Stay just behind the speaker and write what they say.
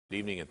Good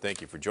evening and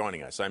thank you for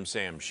joining us. I'm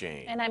Sam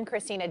Shane. And I'm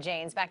Christina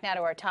Janes. Back now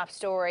to our top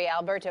story.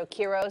 Alberto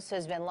Quiroz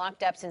has been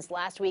locked up since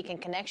last week in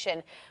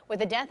connection with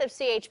the death of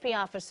CHP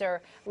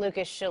officer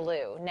Lucas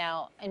Chellew.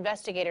 Now,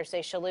 investigators say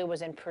Chellew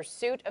was in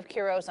pursuit of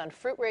Quiroz on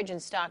Fruitridge in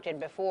Stockton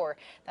before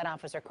that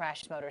officer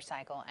crashed his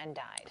motorcycle and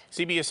died.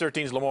 CBS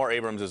 13's Lamore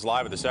Abrams is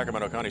live at the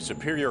Sacramento County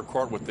Superior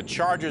Court with the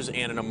charges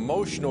and an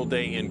emotional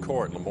day in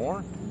court.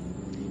 Lamore?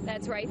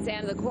 That's right,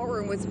 Sam. The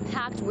courtroom was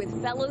packed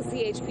with fellow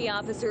CHP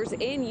officers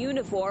in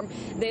uniform.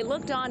 They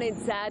looked on in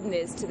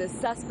sadness to the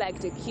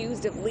suspect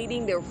accused of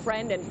leading their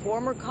friend and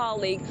former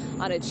colleague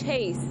on a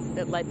chase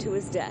that led to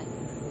his death.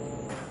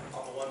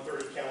 On the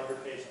 130 calendar,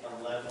 page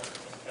 11, in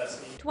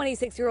custody.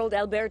 26-year-old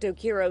Alberto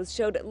Quiroz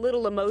showed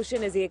little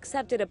emotion as he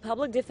accepted a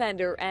public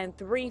defender and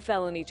 3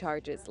 felony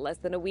charges less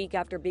than a week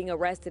after being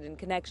arrested in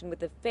connection with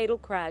the fatal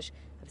crash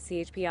of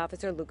CHP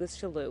officer Lucas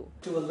Chellew.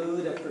 To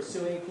elude a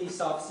pursuing peace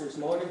officer's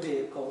motor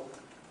vehicle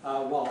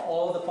while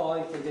all the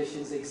following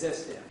conditions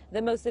existed.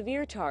 The most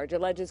severe charge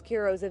alleges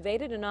Quiroz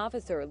evaded an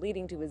officer,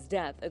 leading to his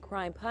death, a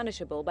crime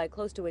punishable by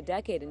close to a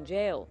decade in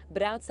jail.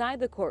 But outside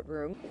the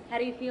courtroom, how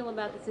do you feel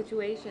about the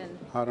situation?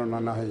 I don't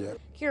know yet.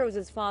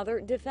 Quiroz's father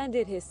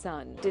defended his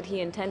son. Did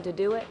he intend to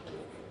do it?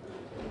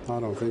 I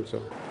don't think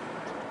so.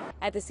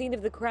 At the scene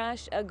of the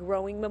crash, a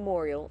growing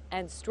memorial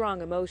and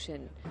strong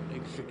emotion.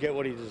 He should get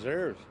what he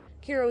deserves.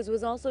 Quiroz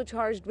was also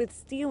charged with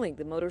stealing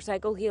the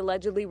motorcycle he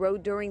allegedly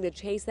rode during the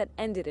chase that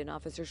ended in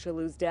Officer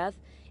Chellew's death,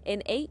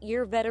 an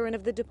 8-year veteran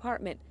of the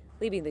department,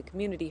 leaving the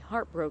community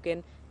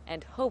heartbroken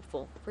and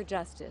hopeful for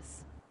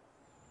justice.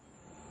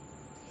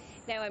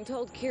 Now, I'm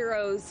told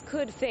Quiroz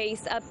could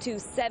face up to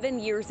 7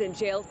 years in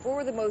jail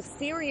for the most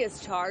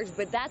serious charge,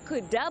 but that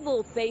could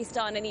double based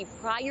on any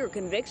prior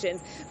convictions.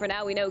 For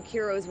now, we know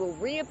Quiroz will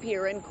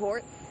reappear in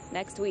court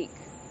next week.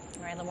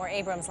 All right, Lamore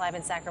Abrams live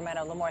in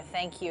Sacramento. Lamore,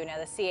 thank you. Now,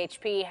 the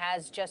CHP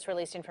has just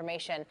released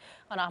information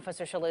on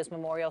Officer Chellew's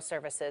memorial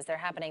services. They're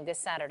happening this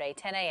Saturday,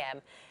 10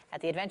 a.m.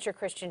 at the Adventure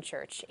Christian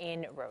Church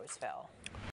in Roseville.